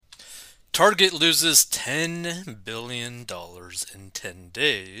Target loses $10 billion in 10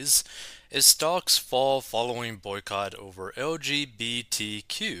 days as stocks fall following boycott over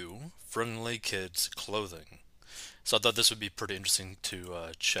LGBTQ friendly kids clothing. So I thought this would be pretty interesting to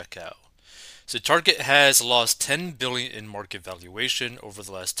check out. So Target has lost 10 billion in market valuation over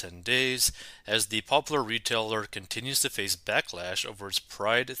the last 10 days as the popular retailer continues to face backlash over its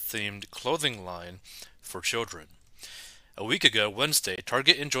pride-themed clothing line for children. A week ago, Wednesday,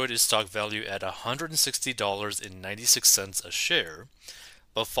 Target enjoyed its stock value at $160.96 a share,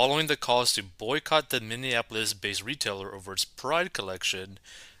 but following the calls to boycott the Minneapolis-based retailer over its Pride collection,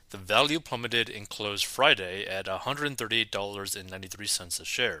 the value plummeted and closed Friday at $138.93 a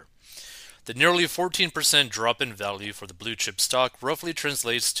share. The nearly 14% drop in value for the blue chip stock roughly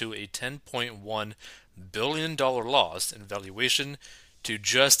translates to a $10.1 billion loss in valuation to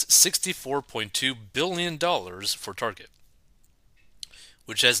just $64.2 billion for Target,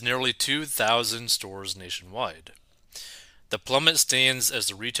 which has nearly 2,000 stores nationwide. The plummet stands as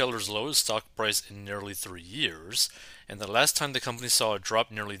the retailer's lowest stock price in nearly 3 years, and the last time the company saw a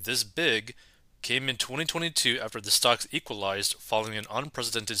drop nearly this big came in 2022 after the stocks equalized following an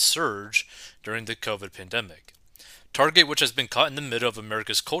unprecedented surge during the COVID pandemic. Target, which has been caught in the middle of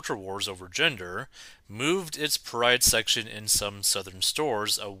America's culture wars over gender, moved its Pride section in some southern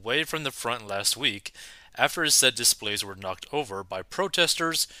stores away from the front last week after said displays were knocked over by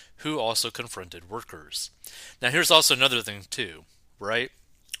protesters who also confronted workers. Now, here's also another thing, too, right?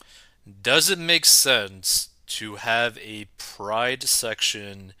 Does it make sense to have a Pride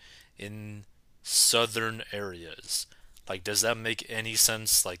section in southern areas? Like, does that make any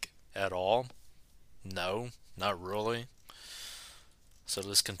sense, like, at all? No, not really. So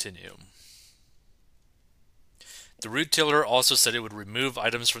let's continue. The retailer also said it would remove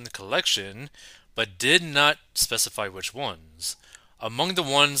items from the collection, but did not specify which ones. Among the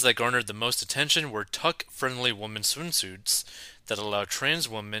ones that garnered the most attention were tuck-friendly women's swimsuits that allow trans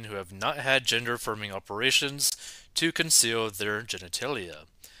women who have not had gender-affirming operations to conceal their genitalia,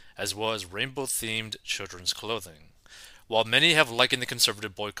 as well as rainbow-themed children's clothing. While many have likened the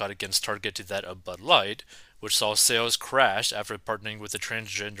conservative boycott against Target to that of Bud Light, which saw sales crash after partnering with the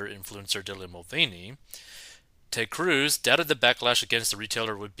transgender influencer Dylan Mulvaney, Ted Cruz doubted the backlash against the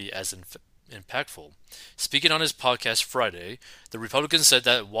retailer would be as impactful. Speaking on his podcast Friday, the Republican said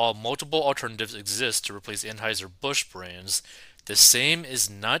that while multiple alternatives exist to replace Anheuser-Busch brands, the same is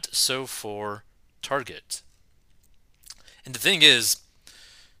not so for Target. And the thing is,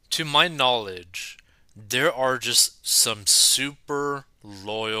 to my knowledge, there are just some super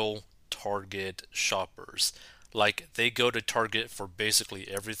loyal Target shoppers. Like, they go to Target for basically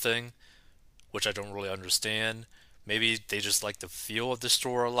everything, which I don't really understand. Maybe they just like the feel of the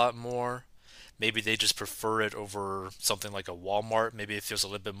store a lot more. Maybe they just prefer it over something like a Walmart. Maybe it feels a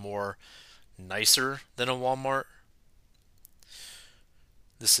little bit more nicer than a Walmart.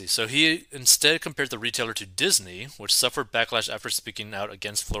 Let's see. So he instead compared the retailer to Disney, which suffered backlash after speaking out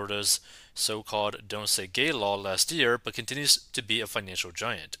against Florida's so-called Don't Say Gay law last year, but continues to be a financial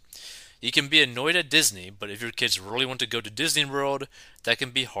giant. You can be annoyed at Disney, but if your kids really want to go to Disney World, that can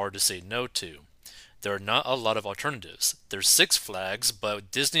be hard to say no to. There are not a lot of alternatives. There's Six Flags,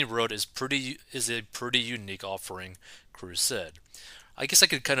 but Disney World is a pretty unique offering, Cruz said. I guess I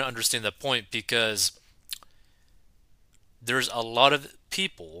could kind of understand that point because there's a lot of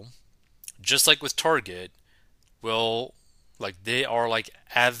people, just like with Target, will like they are like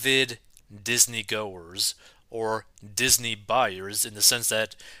avid Disney goers or Disney buyers in the sense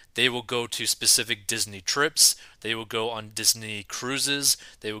that they will go to specific Disney trips, they will go on Disney cruises,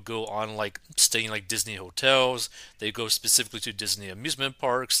 they will go on like staying like Disney hotels, they go specifically to Disney amusement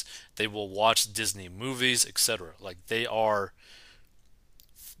parks, they will watch Disney movies, etc. Like they are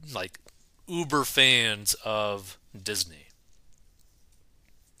like uber fans of Disney.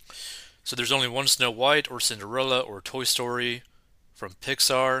 So there's only one Snow White or Cinderella or Toy Story from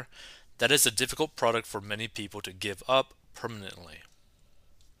Pixar. That is a difficult product for many people to give up permanently.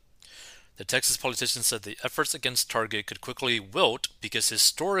 The Texas politician said the efforts against Target could quickly wilt because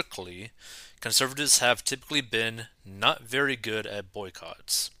historically, conservatives have typically been not very good at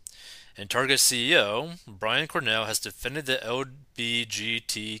boycotts. And Target CEO Brian Cornell has defended the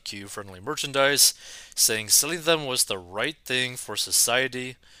LGBTQ friendly merchandise, saying selling them was the right thing for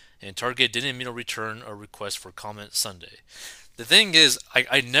society, and Target didn't mean to return a request for comment Sunday. The thing is,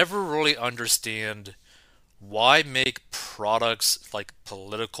 I never really understand why make products like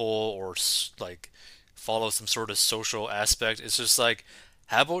political or like follow some sort of social aspect. It's just like,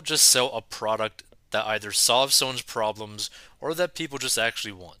 how about just sell a product that either solves someone's problems or that people just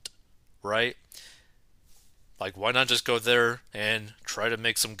actually want, right? Like, why not just go there and try to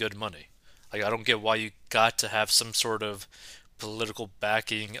make some good money? Like, I don't get why you got to have some sort of political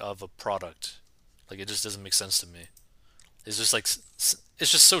backing of a product. Like, it just doesn't make sense to me. It's just like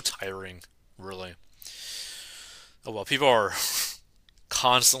it's just so tiring, really. Oh well, people are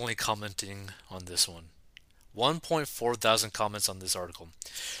constantly commenting on this one. 1.4 thousand comments on this article.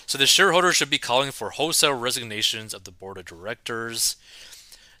 So the shareholders should be calling for wholesale resignations of the board of directors.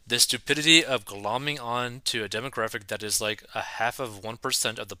 The stupidity of glomming on to a demographic that is like a half of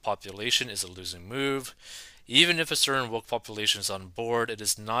 1% of the population is a losing move. Even if a certain woke population is on board, it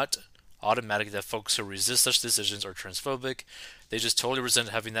is not automatic that folks who resist such decisions are transphobic. They just totally resent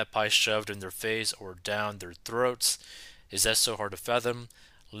having that pie shoved in their face or down their throats. Is that so hard to fathom?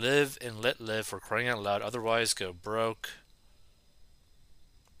 Live and let live, for crying out loud, otherwise go broke.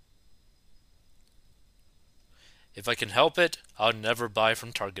 If I can help it, I'll never buy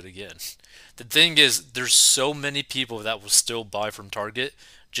from Target again. The thing is, there's so many people that will still buy from Target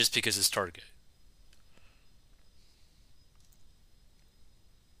just because it's Target.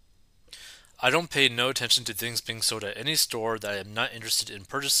 I don't pay no attention to things being sold at any store that I am not interested in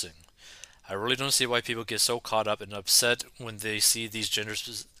purchasing. I really don't see why people get so caught up and upset when they see these gender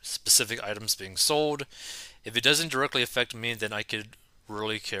specific items being sold. If it doesn't directly affect me, then I could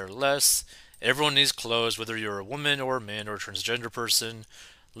really care less. Everyone needs clothes, whether you're a woman or a man or a transgender person.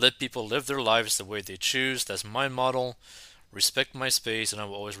 Let people live their lives the way they choose. That's my model. Respect my space, and I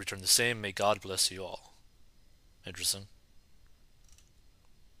will always return the same. May God bless you all. Interesting.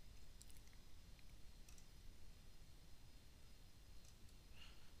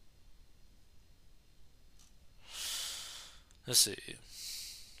 Let's see.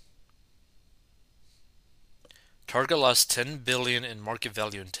 Target lost 10 billion in market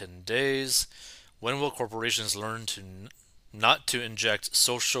value in 10 days. When will corporations learn to not to inject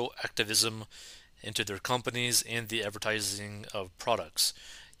social activism into their companies and the advertising of products?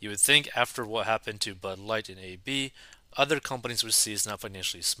 You would think after what happened to Bud Light and AB, other companies would see it's not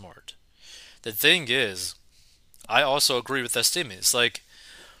financially smart. The thing is, I also agree with that statement. It's like,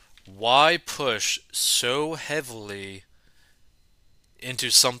 why push so heavily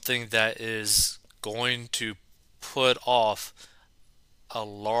into something that is going to put off a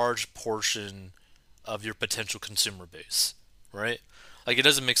large portion of your potential consumer base, right? Like, it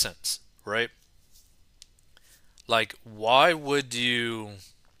doesn't make sense, right? Like, why would you?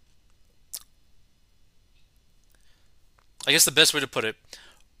 I guess the best way to put it,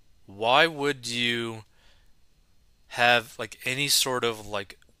 why would you have like any sort of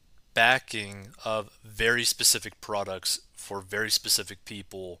like backing of very specific products for very specific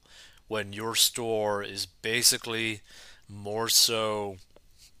people when your store is basically more so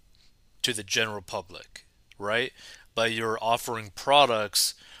to the general public, right? But you're offering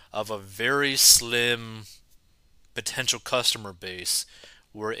products of a very slim potential customer base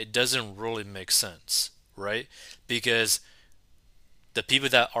where it doesn't really make sense, right? Because the people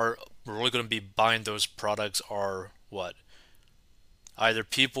that are really going to be buying those products are what? Either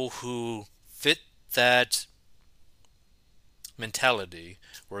people who fit that mentality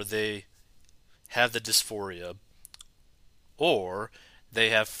where they have the dysphoria, or they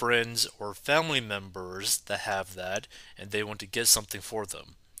have friends or family members that have that and they want to get something for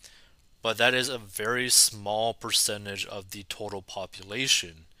them. But that is a very small percentage of the total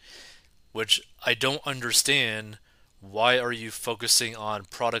population, which I don't understand. Why are you focusing on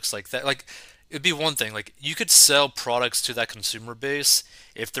products like that? Like, it'd be one thing, like, you could sell products to that consumer base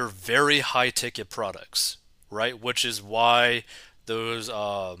if they're very high ticket products, right? Which is why those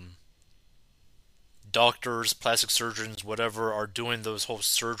doctors, plastic surgeons, whatever, are doing those whole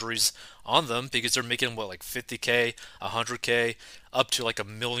surgeries on them because they're making what, like 50K, 100K, up to like $1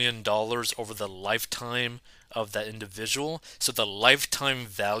 million over the lifetime of that individual. So the lifetime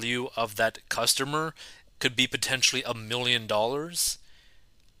value of that customer could be potentially $1 million,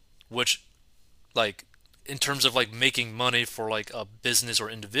 which, like, in terms of like making money for like a business or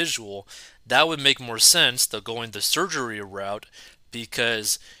individual, that would make more sense to going the surgery route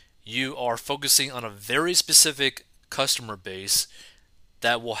because you are focusing on a very specific customer base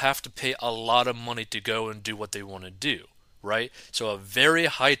that will have to pay a lot of money to go and do what they want to do, right? So a very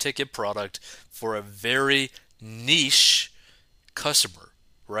high ticket product for a very niche customer,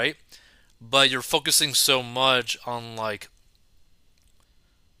 right? But you're focusing so much on like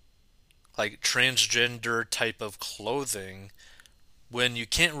transgender type of clothing when you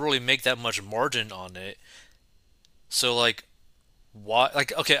can't really make that much margin on it. So like, why,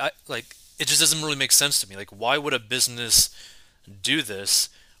 like, okay, I like, it just doesn't really make sense to me. Like, why would a business do this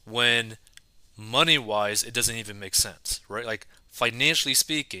when money wise it doesn't even make sense, right? Like, financially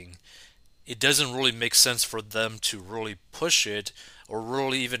speaking, it doesn't really make sense for them to really push it or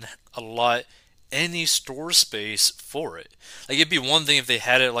really even allot any store space for it. Like it'd be one thing if they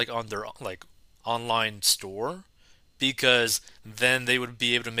had it like on their like online store because then they would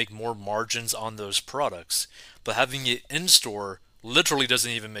be able to make more margins on those products. But having it in store literally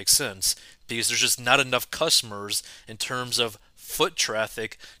doesn't even make sense because there's just not enough customers in terms of foot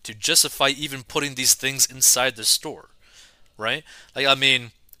traffic to justify even putting these things inside the store, right? Like, I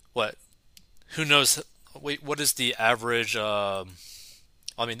mean, what? Who knows? Wait, what is the average? I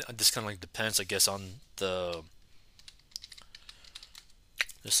mean, this kind of like depends, I guess, on the.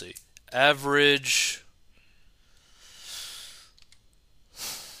 Let's see. Average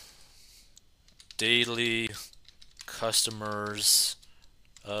daily customers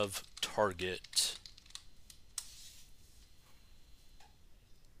of Target.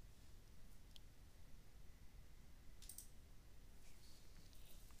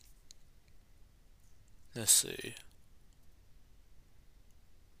 Let's see.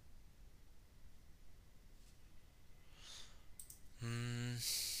 Hmm.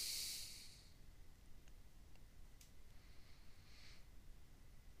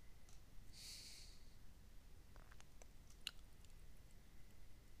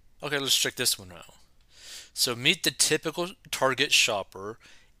 Okay, let's check this one out. So meet the typical Target shopper,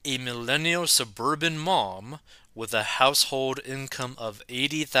 a millennial suburban mom with a household income of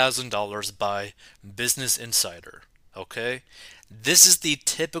 $80,000 by Business Insider. Okay? This is the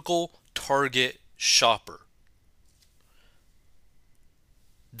typical Target shopper.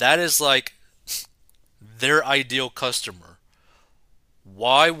 That is like their ideal customer.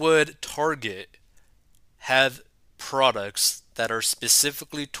 Why would Target have products that are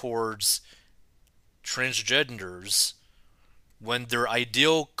specifically towards transgenders when their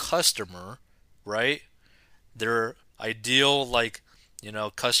ideal customer, right? Their ideal, like,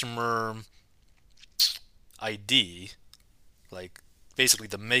 customer ID, like basically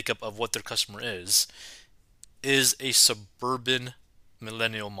the makeup of what their customer is a suburban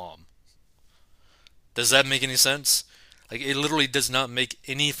millennial mom. Does that make any sense? Like, it literally does not make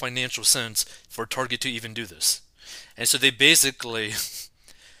any financial sense for Target to even do this. And so they basically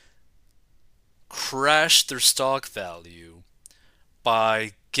crash their stock value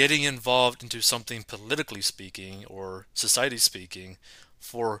by getting involved into something politically speaking or society speaking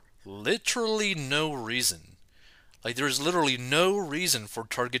for literally no reason. Like there is literally no reason for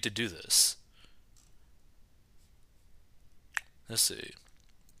Target to do this. Let's see.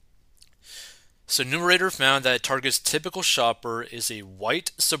 So Numerator found that Target's typical shopper is a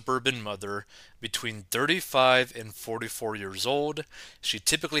white suburban mother between 35 and 44 years old. She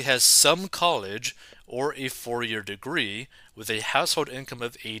typically has some college or a 4-year degree with a household income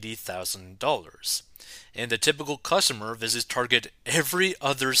of $80,000. And the typical customer visits Target every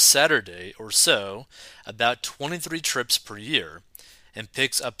other Saturday or so, about 23 trips per year, and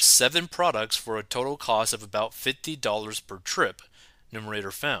picks up 7 products for a total cost of about $50 per trip,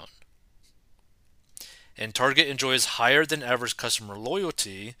 Numerator found. And Target enjoys higher than average customer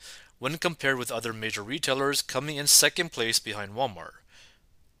loyalty when compared with other major retailers, coming in second place behind Walmart.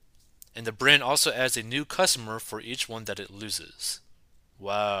 And the brand also adds a new customer for each one that it loses.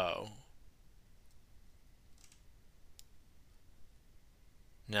 Wow.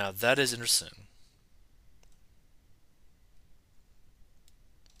 Now that is interesting.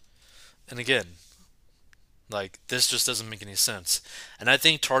 And again, like this just doesn't make any sense. And I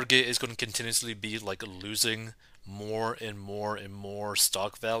think Target is going to continuously be like losing more and more and more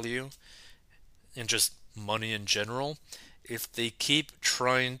stock value and just money in general if they keep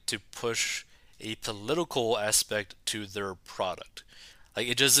trying to push a political aspect to their product. Like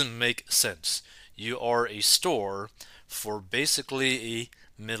it doesn't make sense. You are a store for basically a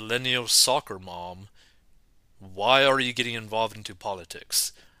millennial soccer mom. Why are you getting involved into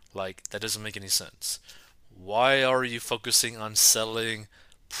politics? Like that doesn't make any sense. Why are you focusing on selling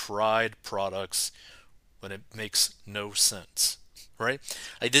Pride products when it makes no sense? Right?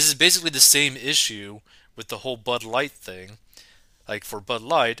 Like this is basically the same issue with the whole Bud Light thing. Like for Bud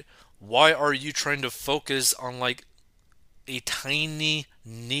Light, why are you trying to focus on like a tiny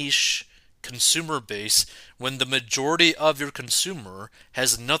niche consumer base when the majority of your consumer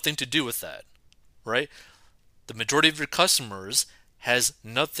has nothing to do with that, right? The majority of your customers has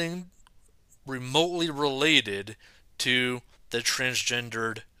nothing remotely related to the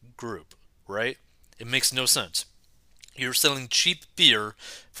transgendered group, right? It makes no sense. You're selling cheap beer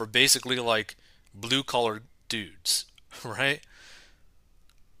for basically like blue collar dudes, right?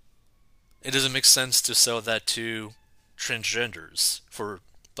 It doesn't make sense to sell that to transgenders for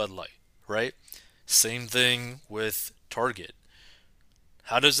Bud Light, right? Same thing with Target.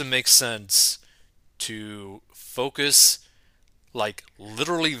 How does it make sense to focus like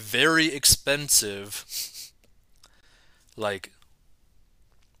literally very expensive, like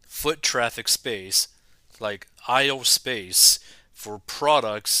foot traffic space, like aisle space for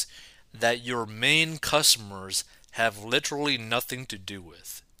products that your main customers have literally nothing to do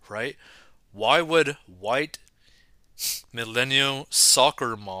with, right? Why would white millennial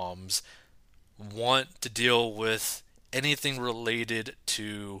soccer moms want to deal with anything related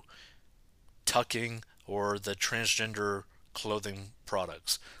to tucking or the transgender clothing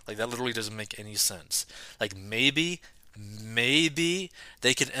products? Like that literally doesn't make any sense. Like maybe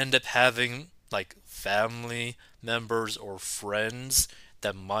they could end up having like family members or friends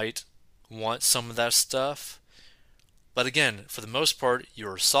that might want some of that stuff. But again, for the most part,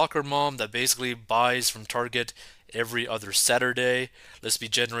 you're a soccer mom that basically buys from Target every other Saturday. Let's be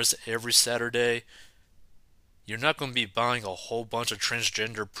generous, every Saturday. You're not going to be buying a whole bunch of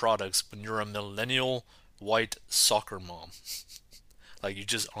transgender products when you're a millennial white soccer mom. Like, you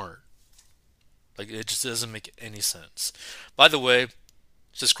just aren't. Like, it just doesn't make any sense. By the way,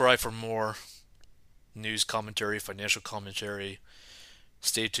 subscribe for more news commentary, financial commentary.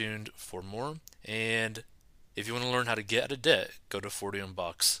 Stay tuned for more. And if you want to learn how to get out of debt, go to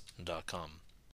 40unbox.com.